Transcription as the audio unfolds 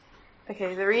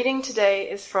Okay, the reading today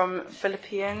is from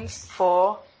Philippians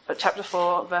chapter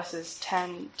 4, verses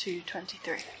 10 to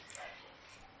 23.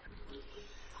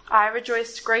 I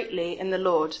rejoiced greatly in the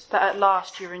Lord that at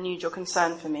last you renewed your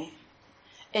concern for me.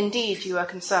 Indeed, you were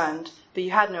concerned, but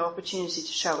you had no opportunity to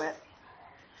show it.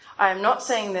 I am not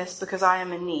saying this because I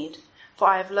am in need, for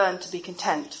I have learned to be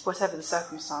content, whatever the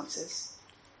circumstances.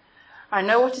 I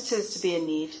know what it is to be in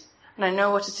need, and I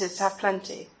know what it is to have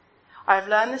plenty. I have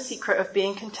learned the secret of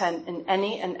being content in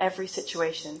any and every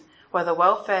situation, whether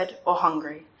well-fed or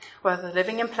hungry, whether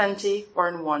living in plenty or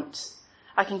in want.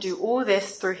 I can do all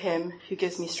this through him who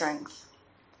gives me strength.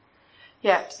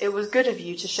 Yet it was good of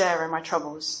you to share in my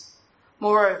troubles.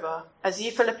 Moreover, as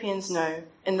you Philippians know,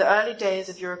 in the early days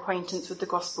of your acquaintance with the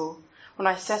gospel, when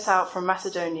I set out from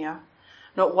Macedonia,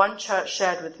 not one church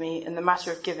shared with me in the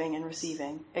matter of giving and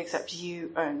receiving, except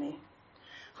you only.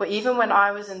 For even when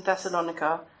I was in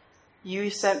Thessalonica,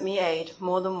 you sent me aid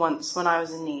more than once when I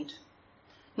was in need.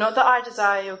 Not that I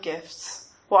desire your gifts.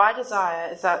 What I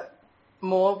desire is that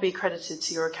more be credited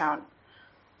to your account.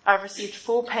 I have received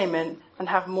full payment and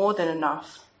have more than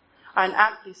enough. I am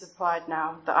amply supplied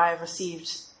now that I have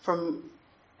received from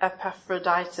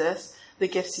Epaphroditus the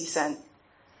gifts he sent.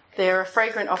 They are a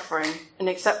fragrant offering, an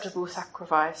acceptable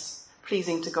sacrifice,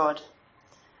 pleasing to God.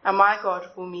 And my God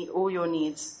will meet all your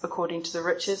needs according to the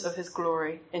riches of his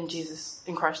glory in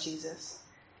Christ Jesus.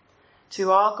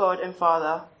 To our God and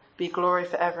Father be glory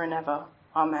forever and ever.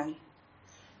 Amen.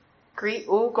 Greet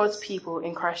all God's people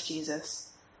in Christ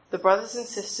Jesus. The brothers and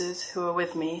sisters who are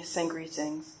with me send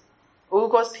greetings. All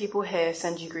God's people here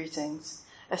send you greetings,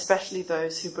 especially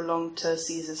those who belong to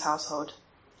Caesar's household.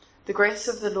 The grace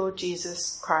of the Lord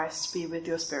Jesus Christ be with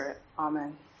your spirit.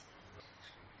 Amen.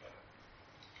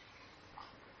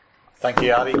 Thank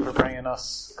you, Abby, for bringing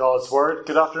us God's Word.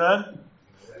 Good afternoon.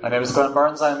 My name is Glen.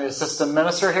 I'm the assistant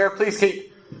minister here. Please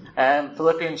keep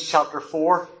Philippians chapter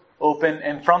 4 open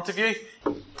in front of you.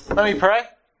 Let me pray,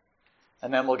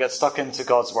 and then we'll get stuck into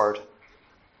God's Word.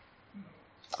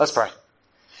 Let's pray.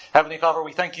 Heavenly Father,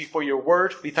 we thank you for your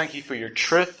Word. We thank you for your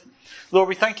truth. Lord,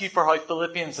 we thank you for how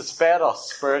Philippians has fed us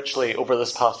spiritually over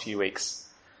this past few weeks.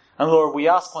 And Lord, we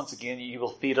ask once again that you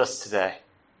will feed us today.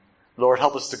 Lord,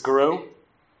 help us to grow.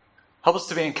 Help us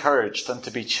to be encouraged and to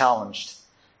be challenged,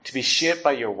 to be shaped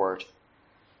by your word,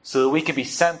 so that we can be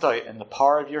sent out in the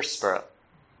power of your Spirit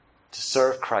to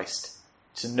serve Christ,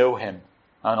 to know him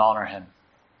and honour him.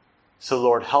 So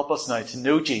Lord, help us now to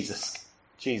know Jesus,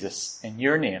 in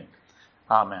your name.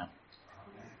 Amen.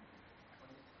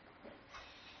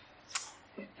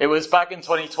 It was back in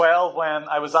 2012 when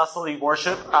I was asked to lead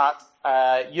worship at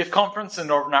a youth conference in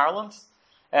Northern Ireland,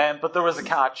 but there was a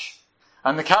catch.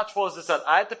 And the catch was that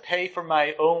I had to pay for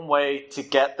my own way to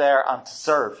get there and to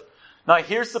serve. Now,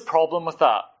 here's the problem with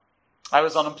that. I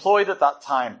was unemployed at that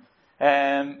time.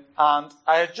 And I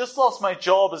had just lost my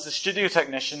job as a studio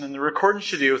technician in the recording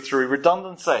studio through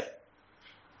redundancy.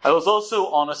 I was also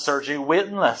on a surgery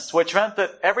waiting list, which meant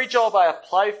that every job I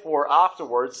applied for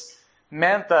afterwards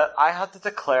meant that I had to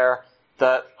declare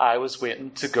that I was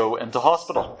waiting to go into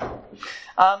hospital.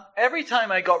 And every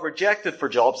time I got rejected for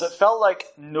jobs, it felt like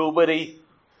nobody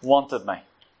wanted me.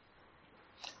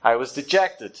 I was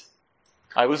dejected.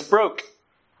 I was broke.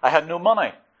 I had no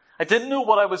money. I didn't know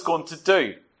what I was going to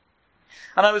do.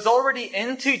 And I was already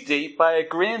in too deep by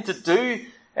agreeing to do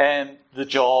the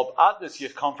job at this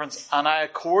youth conference, and I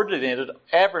had coordinated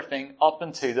everything up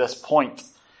until this point.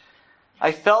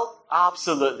 I felt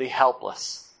absolutely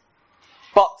helpless.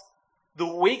 But the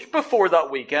week before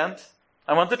that weekend,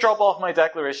 I went to drop off my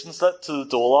declaration slip to the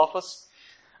dole office,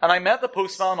 and I met the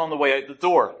postman on the way out the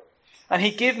door, and he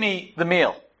gave me the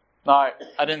mail. Now,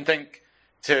 I didn't think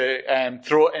to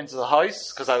throw it into the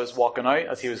house because I was walking out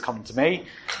as he was coming to me.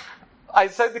 I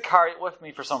decided to carry it with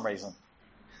me for some reason,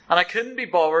 and I couldn't be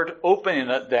bothered opening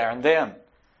it there and then.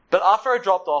 But after I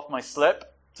dropped off my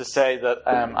slip to say that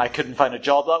I couldn't find a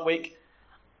job that week,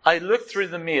 I looked through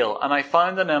the mail and I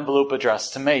found an envelope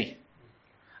addressed to me.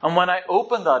 And when I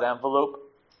opened that envelope,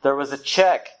 there was a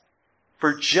cheque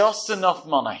for just enough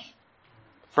money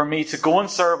for me to go and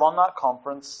serve on that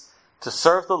conference, to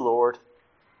serve the Lord,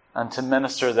 and to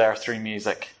minister there through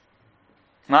music.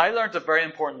 And I learned a very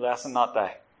important lesson that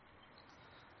day.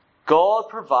 God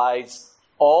provides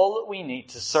all that we need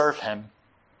to serve him,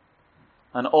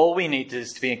 and all we need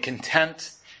is to be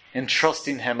content in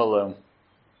trusting him alone.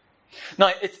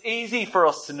 Now, it's easy for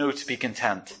us to know to be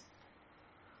content.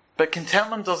 But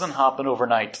contentment doesn't happen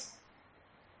overnight.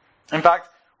 In fact,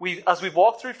 as we've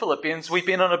walked through Philippians, we've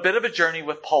been on a bit of a journey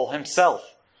with Paul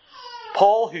himself.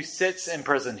 Paul, who sits in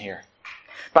prison here.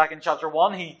 Back in chapter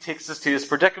 1, he takes us to his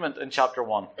predicament in chapter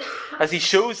 1, as he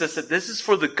shows us that this is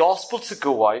for the gospel to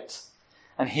go out,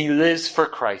 and he lives for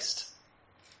Christ.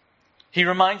 He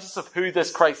reminds us of who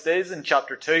this Christ is in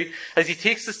chapter 2, as he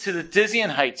takes us to the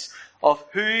dizzying heights of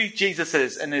who Jesus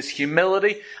is in his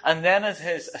humility, and then in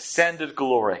his ascended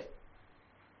glory.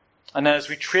 And then as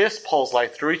we trace Paul's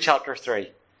life through chapter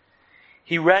 3,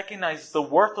 he recognizes the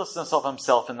worthlessness of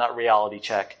himself in that reality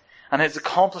check, and his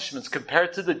accomplishments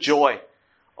compared to the joy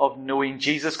of knowing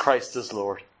Jesus Christ as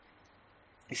Lord.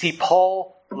 You see,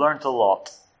 Paul learned a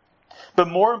lot. But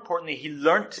more importantly, he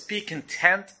learned to be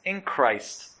content in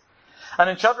Christ. And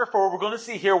in chapter 4, we're going to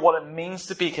see here what it means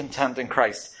to be content in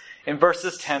Christ in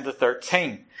verses 10 to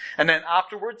 13. And then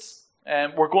afterwards,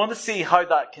 we're going to see how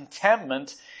that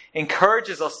contentment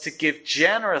encourages us to give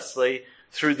generously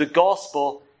through the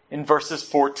gospel in verses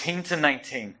 14 to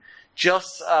 19,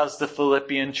 just as the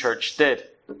Philippian church did.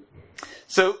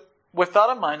 So, with that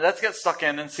in mind, let's get stuck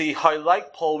in and see how,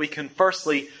 like Paul, we can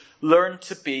firstly learn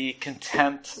to be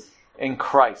content in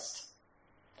Christ.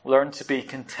 Learn to be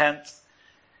content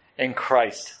in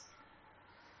Christ.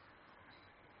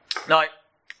 Now,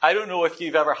 I don't know if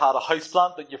you've ever had a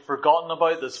houseplant that you've forgotten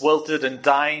about that's wilted and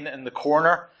dying in the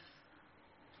corner.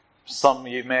 Some of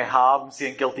you may have. I'm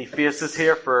seeing guilty faces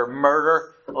here for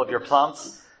murder of your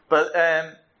plants. But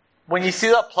when you see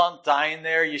that plant dying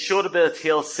there, you show it a bit of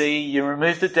TLC, you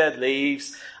remove the dead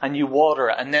leaves, and you water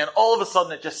it. And then all of a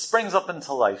sudden it just springs up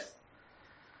into life.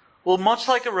 Well, much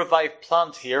like a revived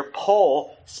plant here,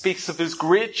 Paul speaks of his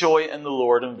great joy in the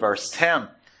Lord in verse 10.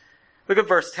 Look at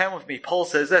verse 10 with me. Paul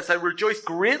says this, "I rejoice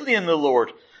greatly in the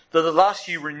Lord that at last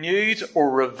you renewed or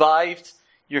revived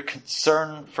your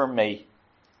concern for me."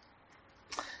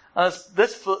 And as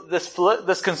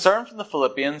this concern from the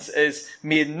Philippians is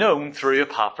made known through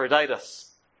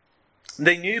Epaphroditus.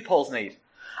 They knew Paul's need.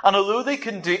 And although they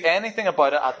couldn't do anything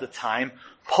about it at the time,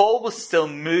 Paul was still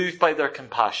moved by their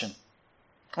compassion.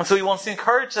 And so he wants to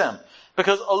encourage them.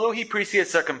 Because although he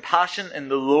appreciates their compassion in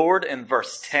the Lord in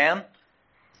verse 10,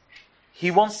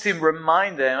 he wants to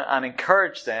remind them and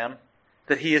encourage them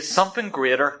that he is something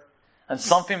greater and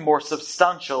something more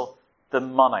substantial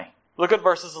than money. Look at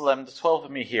verses 11 to 12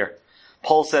 with me here.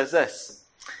 Paul says this,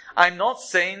 "I'm not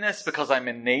saying this because I'm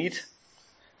in need,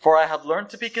 for I have learned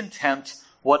to be content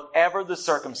whatever the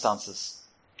circumstances.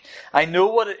 I know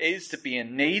what it is to be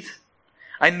in need.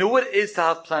 I know what it is to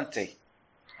have plenty.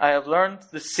 I have learned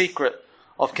the secret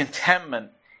of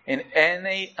contentment in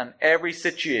any and every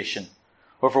situation,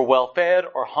 whether well-fed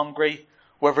or hungry,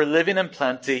 whether living in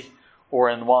plenty or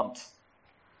in want."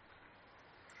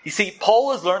 You see,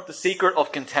 Paul has learned the secret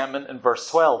of contentment in verse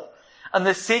 12. And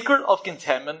the secret of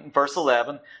contentment in verse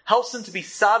 11 helps him to be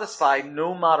satisfied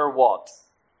no matter what.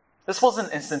 This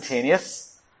wasn't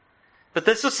instantaneous, but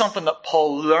this was something that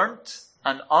Paul learnt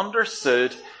and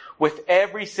understood with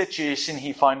every situation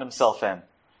he found himself in.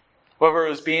 Whether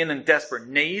it was being in desperate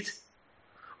need,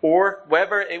 or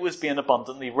whether it was being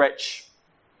abundantly rich.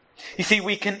 You see,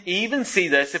 we can even see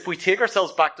this if we take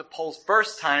ourselves back to Paul's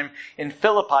first time in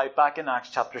Philippi back in Acts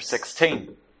chapter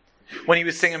 16. When he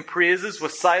was singing praises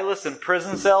with Silas in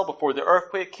prison cell before the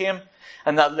earthquake came,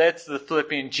 and that led to the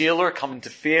Philippian jailer coming to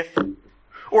faith.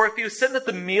 Or if he was sitting at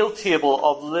the meal table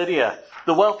of Lydia,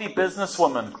 the wealthy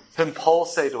businesswoman whom Paul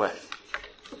stayed with.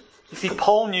 You see,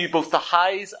 Paul knew both the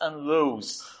highs and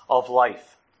lows of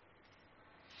life.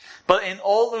 But in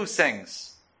all those things,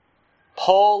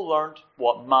 Paul learned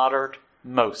what mattered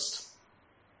most.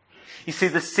 You see,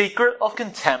 the secret of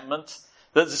contentment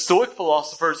that the Stoic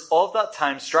philosophers of that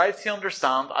time strived to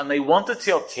understand and they wanted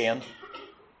to obtain,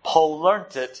 Paul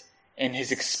learnt it in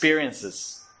his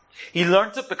experiences. He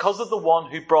learnt it because of the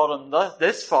one who brought him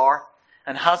this far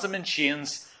and has him in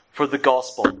chains for the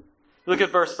gospel. Look at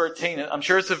verse 13. I'm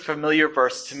sure it's a familiar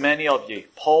verse to many of you.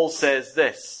 Paul says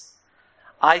this,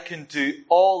 "I can do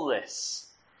all this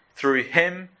through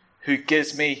him who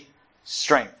gives me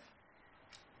strength."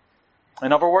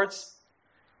 In other words,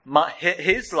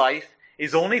 his life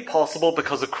is only possible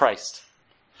because of Christ.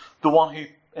 The one who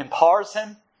empowers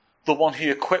him, the one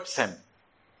who equips him,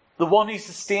 the one who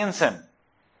sustains him,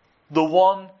 the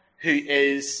one who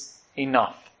is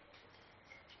enough.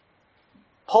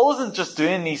 Paul isn't just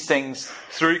doing these things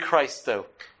through Christ, though.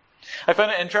 I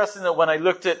found it interesting that when I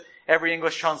looked at every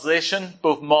English translation,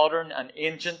 both modern and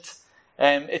ancient,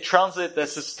 it translated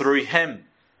this as through him.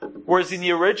 Whereas in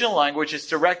the original language, it's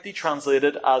directly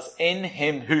translated as in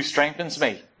him who strengthens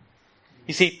me.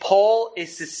 You see, Paul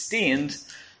is sustained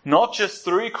not just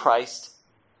through Christ,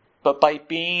 but by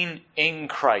being in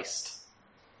Christ.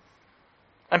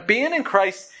 And being in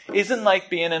Christ isn't like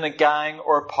being in a gang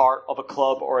or a part of a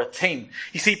club or a team.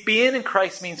 You see, being in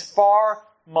Christ means far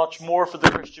much more for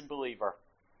the Christian believer,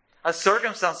 as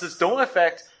circumstances don't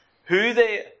affect who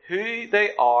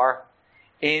they are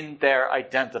in their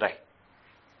identity.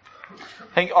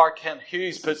 I think R. Kent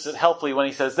Hughes puts it helpfully when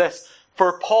he says this: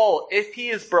 for Paul, if he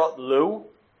is brought low,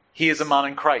 he is a man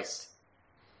in Christ.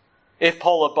 If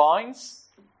Paul abounds,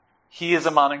 he is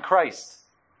a man in Christ.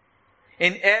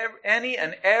 In any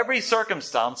and every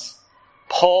circumstance,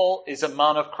 Paul is a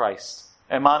man of Christ,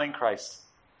 a man in Christ.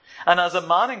 And as a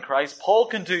man in Christ, Paul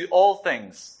can do all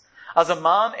things. As a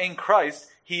man in Christ,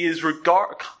 he is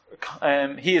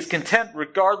content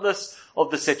regardless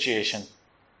of the situation.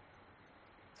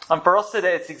 And for us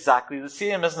today, it's exactly the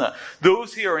same, isn't it?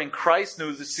 Those who are in Christ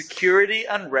know the security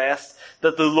and rest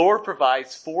that the Lord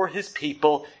provides for his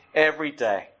people every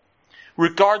day,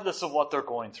 regardless of what they're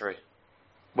going through,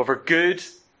 whether good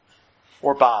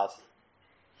or bad.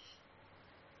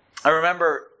 I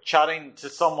remember chatting to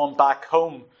someone back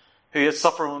home who had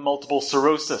suffered with multiple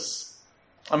sclerosis.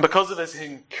 And because of his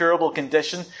incurable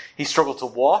condition, he struggled to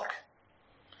walk.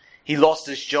 He lost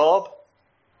his job.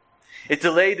 It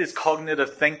delayed his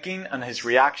cognitive thinking and his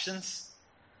reactions.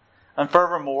 And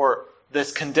furthermore,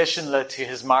 this condition led to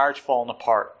his marriage falling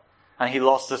apart, and he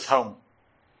lost his home.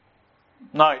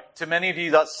 Now, to many of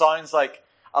you, that sounds like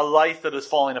a life that is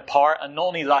falling apart and not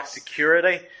only lacks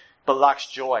security, but lacks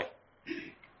joy.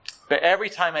 But every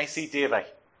time I see David,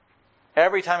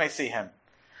 every time I see him,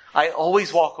 I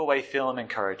always walk away feeling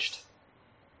encouraged.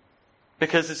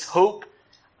 Because his hope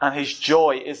and his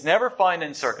joy is never found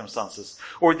in circumstances,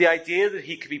 or the idea that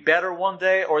he could be better one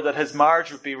day, or that his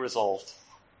marriage would be resolved.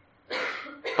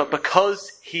 But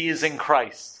because he is in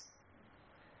Christ,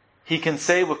 he can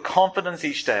say with confidence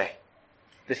each day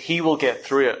that he will get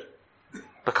through it,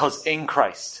 because in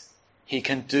Christ he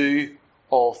can do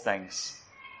all things.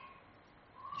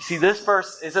 You see, this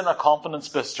verse isn't a confidence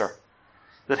booster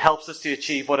that helps us to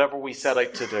achieve whatever we set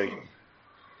out to do.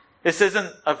 This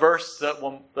isn't a verse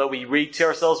that we read to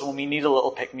ourselves when we need a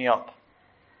little pick-me-up.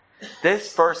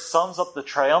 This verse sums up the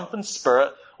triumphant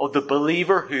spirit of the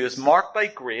believer who is marked by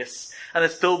grace and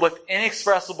is filled with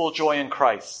inexpressible joy in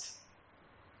Christ.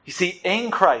 You see, in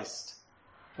Christ,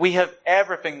 we have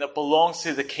everything that belongs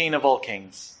to the King of all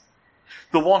kings,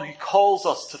 the one who calls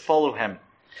us to follow him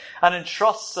and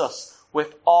entrusts us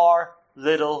with our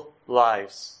little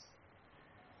lives.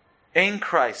 In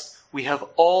Christ, we have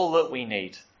all that we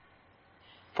need.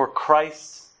 For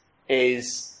Christ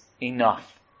is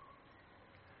enough.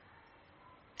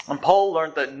 And Paul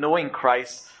learned that knowing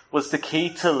Christ was the key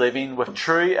to living with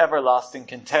true everlasting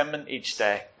contentment each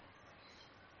day.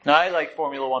 Now, I like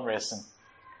Formula 1 racing,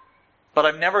 but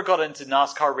I've never got into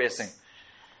NASCAR racing.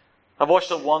 I've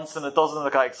watched it once and it doesn't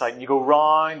look that exciting. You go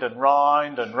round and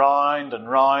round and round and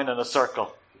round in a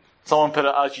circle. Someone put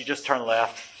it as you just turn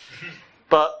left.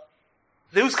 But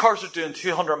those cars are doing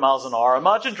 200 miles an hour.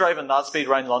 Imagine driving that speed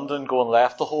around London going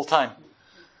left the whole time.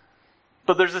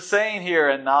 But there's a saying here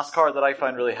in NASCAR that I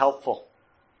find really helpful.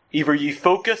 Either you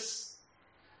focus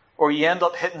or you end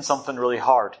up hitting something really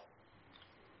hard.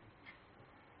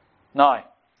 Now,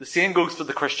 the same goes for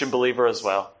the Christian believer as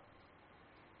well.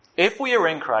 If we are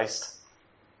in Christ,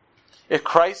 if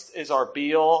Christ is our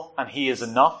be-all and he is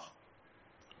enough,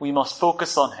 we must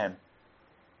focus on him.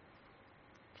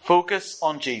 Focus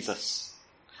on Jesus.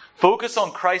 Focus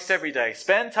on Christ every day.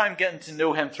 Spend time getting to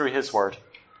know him through his word.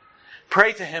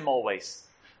 Pray to him always.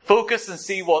 Focus and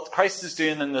see what Christ is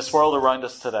doing in this world around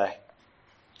us today.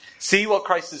 See what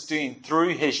Christ is doing through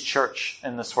his church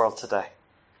in this world today.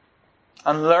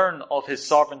 And learn of his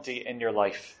sovereignty in your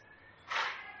life.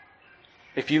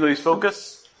 If you lose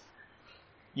focus,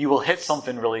 you will hit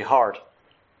something really hard.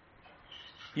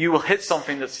 You will hit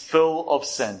something that's full of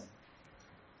sin.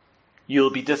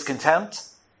 You'll be discontent.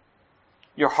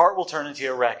 Your heart will turn into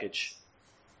a wreckage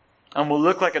and will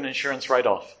look like an insurance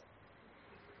write-off.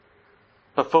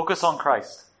 But focus on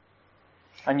Christ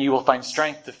and you will find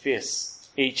strength to face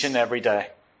each and every day.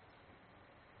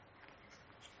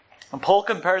 And Paul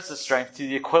compares this strength to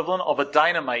the equivalent of a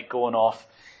dynamite going off.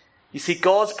 You see,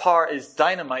 God's power is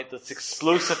dynamite that's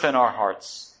explosive in our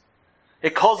hearts.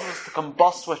 It causes us to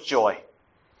combust with joy.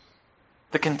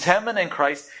 The contentment in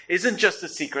Christ isn't just a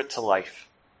secret to life.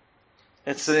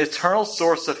 It's an eternal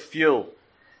source of fuel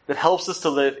that helps us to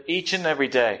live each and every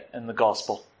day in the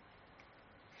gospel.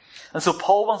 And so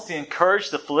Paul wants to encourage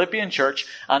the Philippian church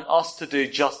and us to do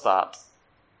just that.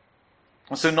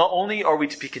 And so not only are we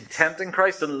to be content in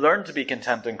Christ and learn to be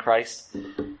content in Christ,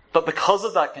 but because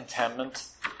of that contentment,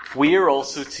 we are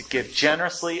also to give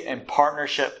generously in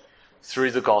partnership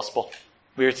through the gospel.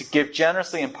 We are to give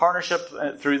generously in partnership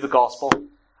through the gospel.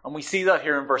 And we see that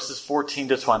here in verses 14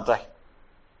 to 20.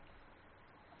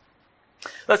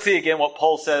 Let's see again what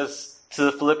Paul says to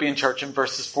the Philippian church in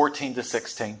verses 14 to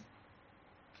 16.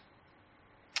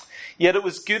 Yet it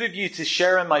was good of you to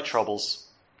share in my troubles.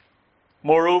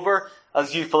 Moreover,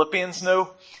 as you Philippians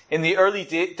know, in the early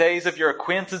days of your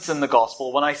acquaintance in the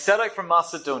gospel, when I set out from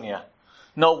Macedonia,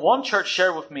 not one church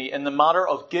shared with me in the matter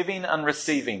of giving and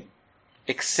receiving,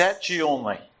 except you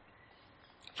only.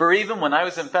 For even when I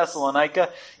was in Thessalonica,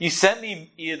 you sent me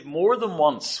aid more than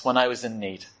once when I was in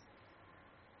need.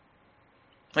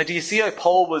 Now, do you see how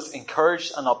Paul was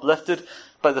encouraged and uplifted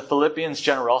by the Philippians'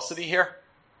 generosity here?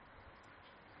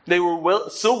 They were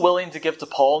so willing to give to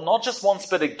Paul, not just once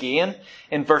but again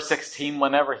in verse 16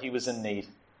 whenever he was in need.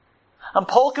 And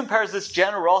Paul compares this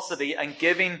generosity and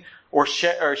giving or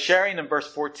sharing in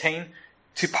verse 14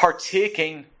 to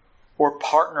partaking or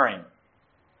partnering.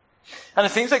 And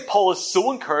it seems like Paul is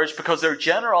so encouraged because their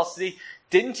generosity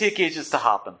didn't take ages to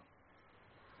happen.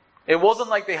 It wasn't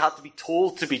like they had to be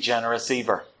told to be generous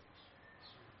either.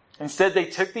 Instead, they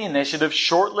took the initiative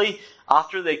shortly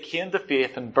after they came to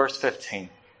faith in verse 15.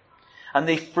 And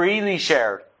they freely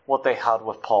shared what they had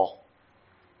with Paul.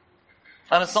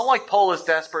 And it's not like Paul is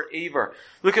desperate either.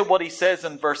 Look at what he says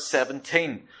in verse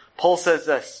 17. Paul says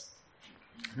this,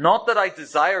 "Not that I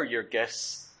desire your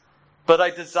gifts, but I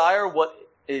desire what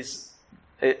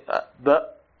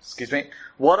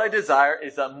I desire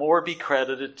is that more be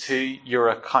credited to your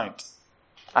account.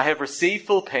 I have received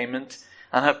full payment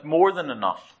and have more than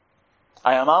enough.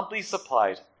 I am amply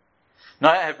supplied.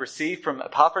 Now I have received from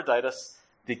Epaphroditus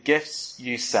the gifts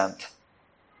you sent."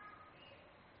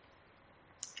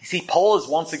 You see, Paul is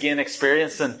once again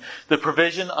experiencing the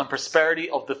provision and prosperity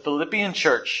of the Philippian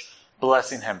church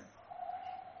blessing him.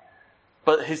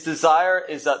 But his desire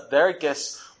is that their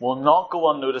gifts will not go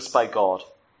unnoticed by God.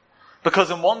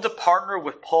 Because in wanting to partner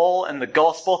with Paul in the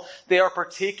gospel, they are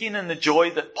partaking in the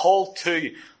joy that Paul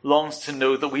too longs to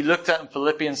know, that we looked at in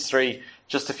Philippians 3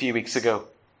 just a few weeks ago.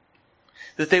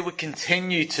 That they would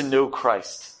continue to know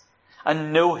Christ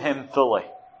and know him fully.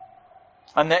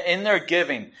 And that in their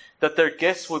giving, that their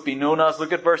gifts would be known as,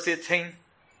 look at verse 18,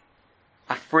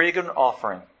 a fragrant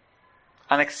offering,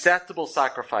 an acceptable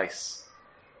sacrifice,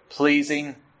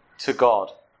 pleasing to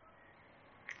God.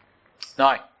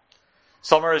 Now,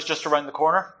 summer is just around the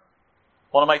corner.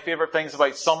 One of my favourite things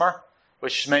about summer,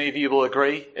 which many of you will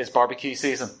agree, is barbecue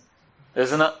season.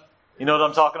 Isn't it? You know what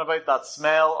I'm talking about? That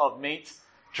smell of meat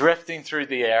drifting through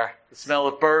the air. The smell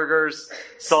of burgers,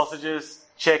 sausages,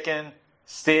 chicken,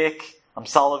 steak. I'm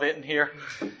salivating here.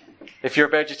 If you're a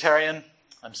vegetarian,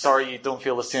 I'm sorry you don't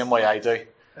feel the same way I do.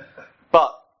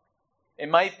 But it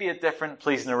might be a different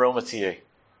pleasing aroma to you.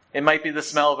 It might be the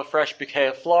smell of a fresh bouquet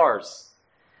of flowers.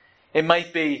 It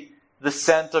might be the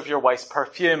scent of your wife's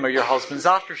perfume or your husband's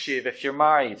aftershave if you're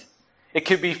married. It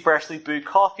could be freshly brewed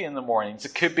coffee in the mornings.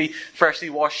 It could be freshly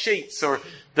washed sheets or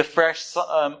the fresh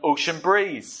ocean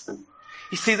breeze.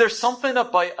 You see, there's something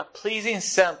about a pleasing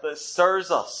scent that stirs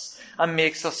us and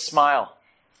makes us smile.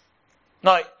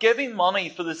 Now, giving money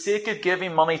for the sake of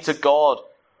giving money to God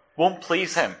won't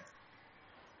please him.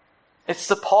 It's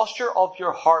the posture of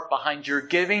your heart behind your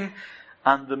giving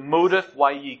and the motive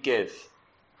why you give.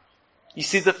 You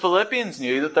see, the Philippians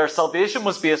knew that their salvation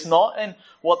was based not in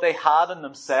what they had in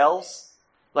themselves.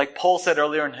 Like Paul said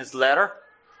earlier in his letter,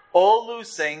 all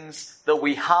those things that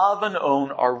we have and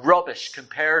own are rubbish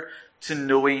compared to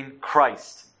knowing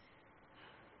Christ.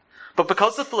 But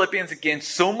because the Philippians had gained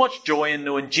so much joy in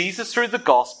knowing Jesus through the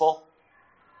gospel,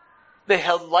 they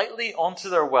held lightly onto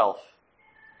their wealth.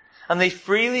 And they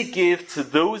freely gave to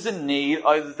those in need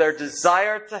out of their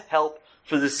desire to help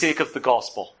for the sake of the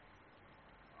gospel.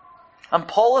 And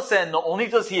Paul is saying not only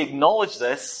does he acknowledge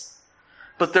this,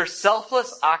 but their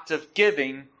selfless act of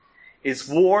giving is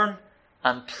warm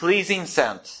and pleasing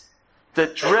scent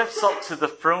that drifts up to the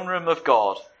throne room of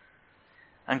God.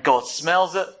 And God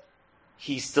smells it.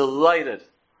 He's delighted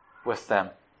with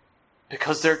them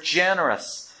because they're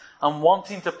generous and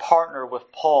wanting to partner with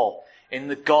Paul in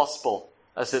the gospel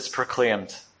as it's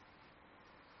proclaimed.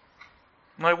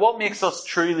 Now, what makes us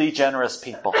truly generous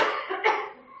people?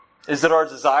 Is it our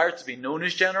desire to be known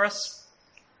as generous?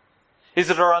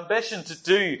 Is it our ambition to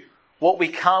do what we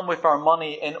can with our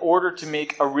money in order to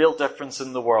make a real difference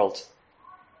in the world?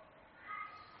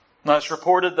 Now, it's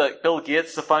reported that Bill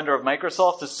Gates, the founder of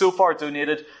Microsoft, has so far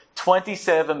donated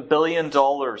 $27 billion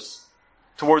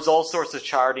towards all sorts of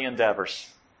charity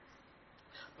endeavours.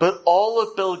 But all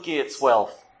of Bill Gates'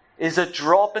 wealth is a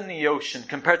drop in the ocean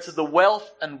compared to the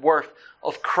wealth and worth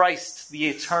of Christ, the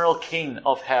eternal King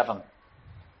of heaven.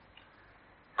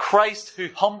 Christ, who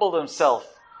humbled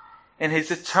himself in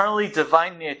his eternally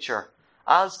divine nature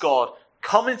as God,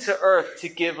 come into earth to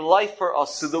give life for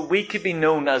us so that we could be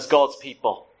known as God's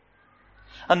people.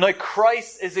 And now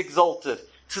Christ is exalted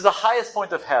to the highest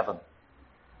point of heaven,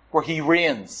 where he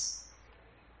reigns.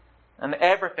 And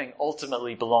everything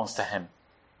ultimately belongs to him.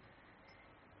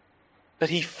 But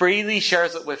he freely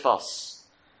shares it with us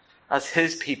as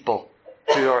his people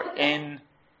who are in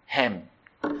him.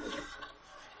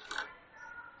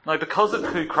 Now, because of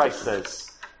who Christ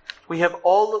is, we have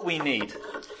all that we need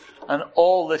and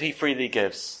all that he freely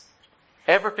gives.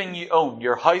 Everything you own,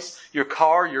 your house, your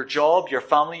car, your job, your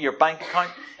family, your bank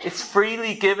account, it's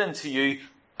freely given to you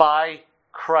by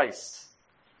Christ.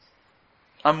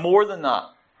 And more than that,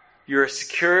 your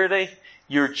security,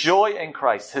 your joy in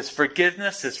Christ, his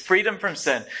forgiveness, his freedom from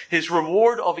sin, his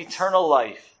reward of eternal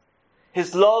life,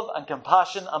 his love and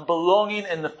compassion and belonging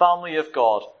in the family of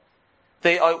God,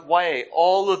 they outweigh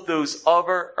all of those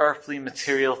other earthly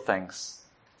material things.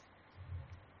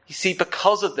 You see,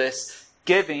 because of this,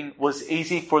 giving was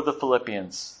easy for the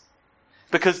Philippians.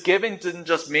 Because giving didn't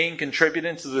just mean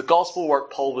contributing to the gospel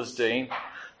work Paul was doing,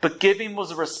 but giving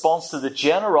was a response to the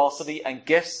generosity and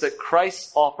gifts that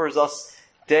Christ offers us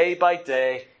day by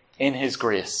day in his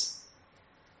grace.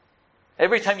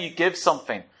 Every time you give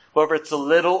something, whether it's a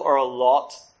little or a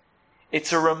lot,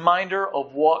 it's a reminder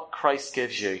of what Christ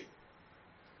gives you.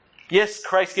 Yes,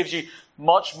 Christ gives you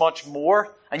much, much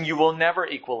more, and you will never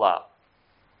equal that.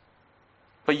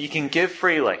 But you can give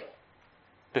freely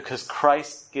because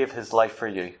Christ gave his life for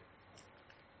you.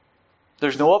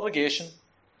 There's no obligation.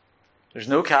 There's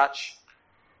no catch.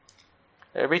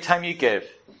 Every time you give,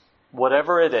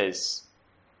 whatever it is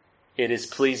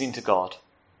pleasing to God.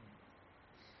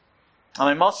 And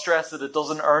I must stress that it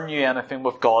doesn't earn you anything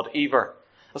with God either.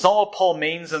 That's not what Paul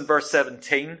means in verse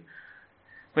 17.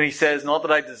 When he says, not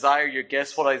that I desire your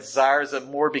gifts, what I desire is that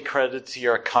more be credited to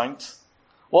your account.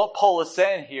 What Paul is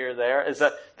saying here there is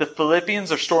that the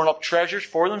Philippians are storing up treasures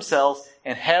for themselves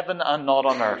in heaven and not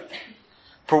on earth.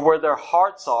 For where their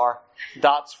hearts are,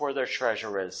 that's where their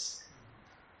treasure is.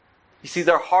 You see,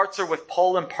 their hearts are with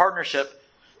Paul in partnership.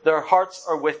 Their hearts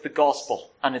are with the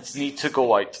gospel and its need to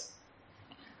go out.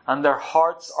 And their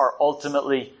hearts are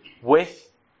ultimately with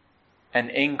and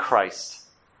in Christ,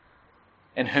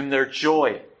 in whom their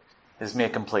joy is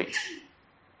made complete.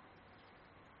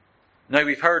 Now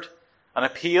we've heard an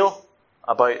appeal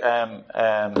about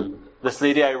this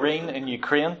lady Irene in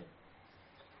Ukraine.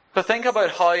 But think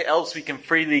about how else we can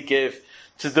freely give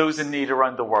to those in need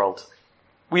around the world.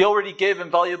 We already give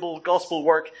invaluable gospel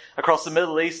work across the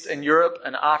Middle East and Europe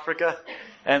and Africa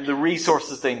and the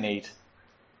resources they need.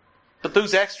 But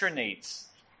those extra needs,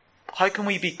 how can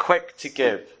we be quick to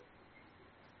give?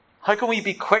 How can we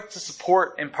be quick to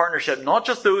support in partnership, not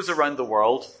just those around the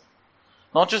world,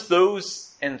 not just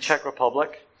those in the Czech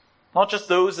Republic, not just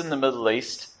those in the Middle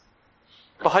East,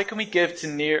 but how can we give to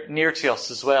near to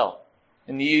us as well?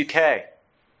 In the UK,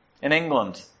 in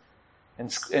England,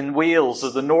 in Wales or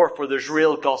the north where there's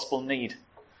real gospel need.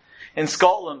 In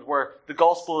Scotland where the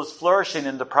gospel is flourishing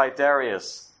in deprived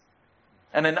areas.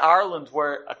 And in Ireland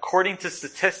where, according to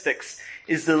statistics,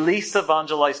 is the least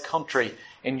evangelized country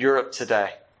in Europe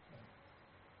today.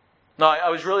 Now, I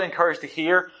was really encouraged to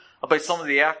hear about some of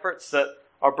the efforts that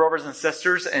our brothers and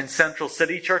sisters in central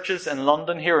city churches in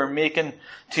London here are making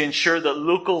to ensure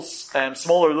that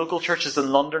smaller local churches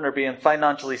in London are being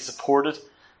financially supported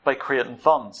by creating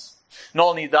funds. Not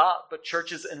only that, but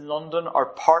churches in London are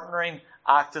partnering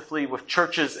actively with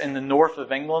churches in the north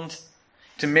of England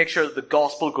to make sure that the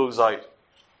gospel goes out.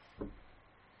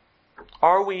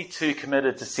 Are we too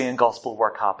committed to seeing gospel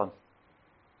work happen?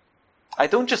 I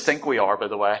don't just think we are, by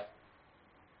the way.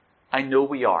 I know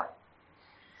we are.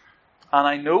 And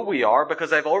I know we are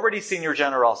because I've already seen your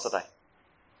generosity.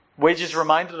 Wages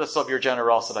reminded us of your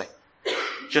generosity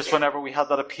just whenever we had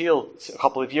that appeal a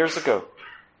couple of years ago.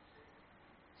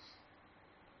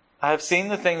 I have seen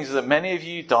the things that many of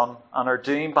you done and are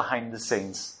doing behind the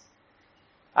scenes.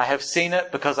 I have seen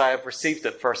it because I have received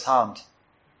it firsthand.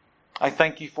 I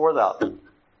thank you for that.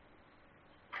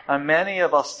 And many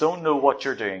of us don't know what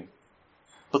you're doing,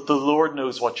 but the Lord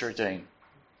knows what you're doing.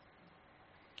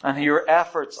 And your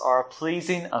efforts are a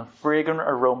pleasing and fragrant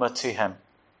aroma to Him.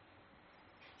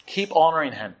 Keep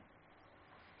honouring Him.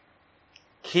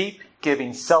 Keep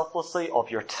giving selflessly of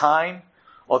your time,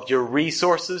 of your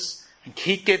resources, and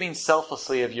keep giving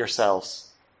selflessly of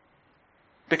yourselves.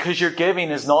 Because your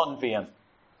giving is not in vain,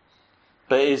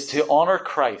 but it is to honour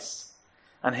Christ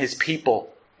and His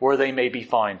people where they may be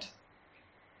found.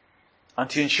 And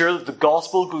to ensure that the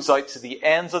gospel goes out to the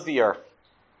ends of the earth.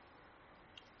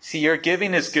 See, your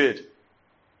giving is good,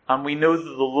 and we know that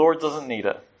the Lord doesn't need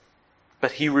it,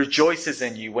 but He rejoices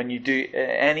in you when you do in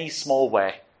any small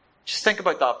way. Just think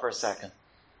about that for a second.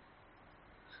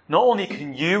 Not only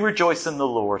can you rejoice in the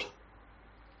Lord,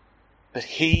 but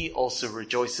He also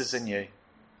rejoices in you.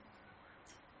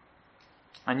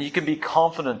 And you can be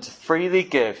confident to freely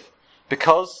give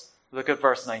because, look at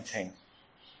verse 19.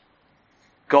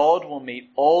 God will meet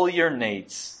all your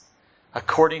needs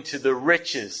according to the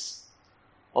riches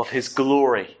of His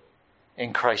glory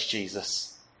in Christ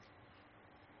Jesus.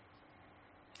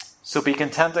 So be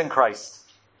content in Christ.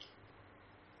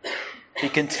 Be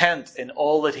content in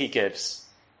all that He gives.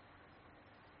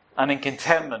 And in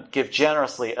contentment, give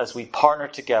generously as we partner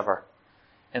together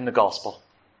in the gospel.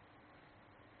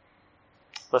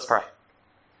 Let's pray.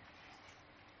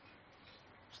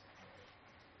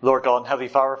 Lord God and Heavenly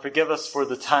Father, forgive us for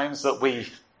the times that we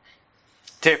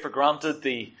take for granted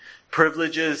the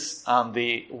privileges and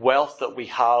the wealth that we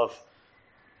have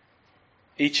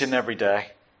each and every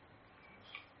day.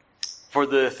 For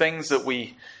the things that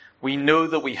we know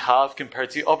that we have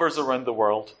compared to others around the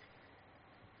world.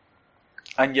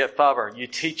 And yet, Father, you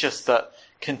teach us that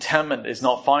contentment is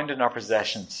not found in our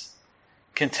possessions.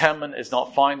 Contentment is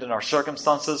not found in our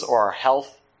circumstances or our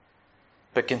health.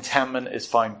 But contentment is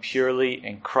found purely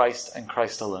in Christ and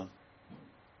Christ alone.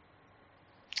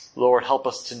 Lord, help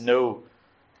us to know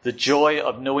the joy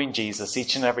of knowing Jesus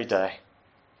each and every day.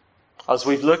 As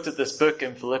we've looked at this book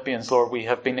in Philippians, Lord, we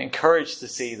have been encouraged to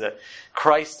see that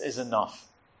Christ is enough.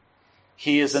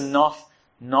 He is enough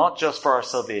not just for our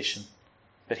salvation,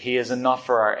 but He is enough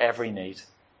for our every need.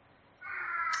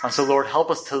 And so, Lord, help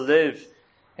us to live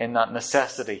in that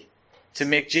necessity, to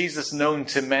make Jesus known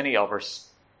to many others.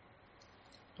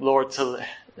 Lord, to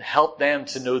help them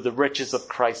to know the riches of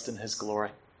Christ and His glory.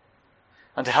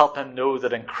 And to help them know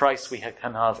that in Christ we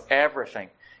can have everything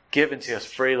given to us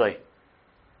freely,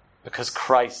 because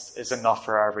Christ is enough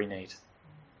for our every need.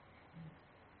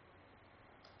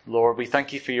 Lord, we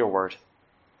thank You for Your word.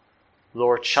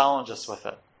 Lord, challenge us with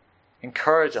it.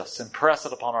 Encourage us, impress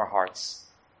it upon our hearts,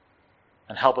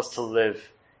 and help us to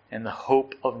live in the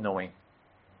hope of knowing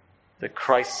that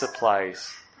Christ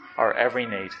supplies our every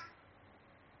need,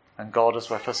 and God is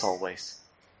with us always.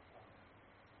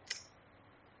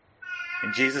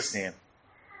 In Jesus' name,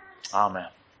 Amen.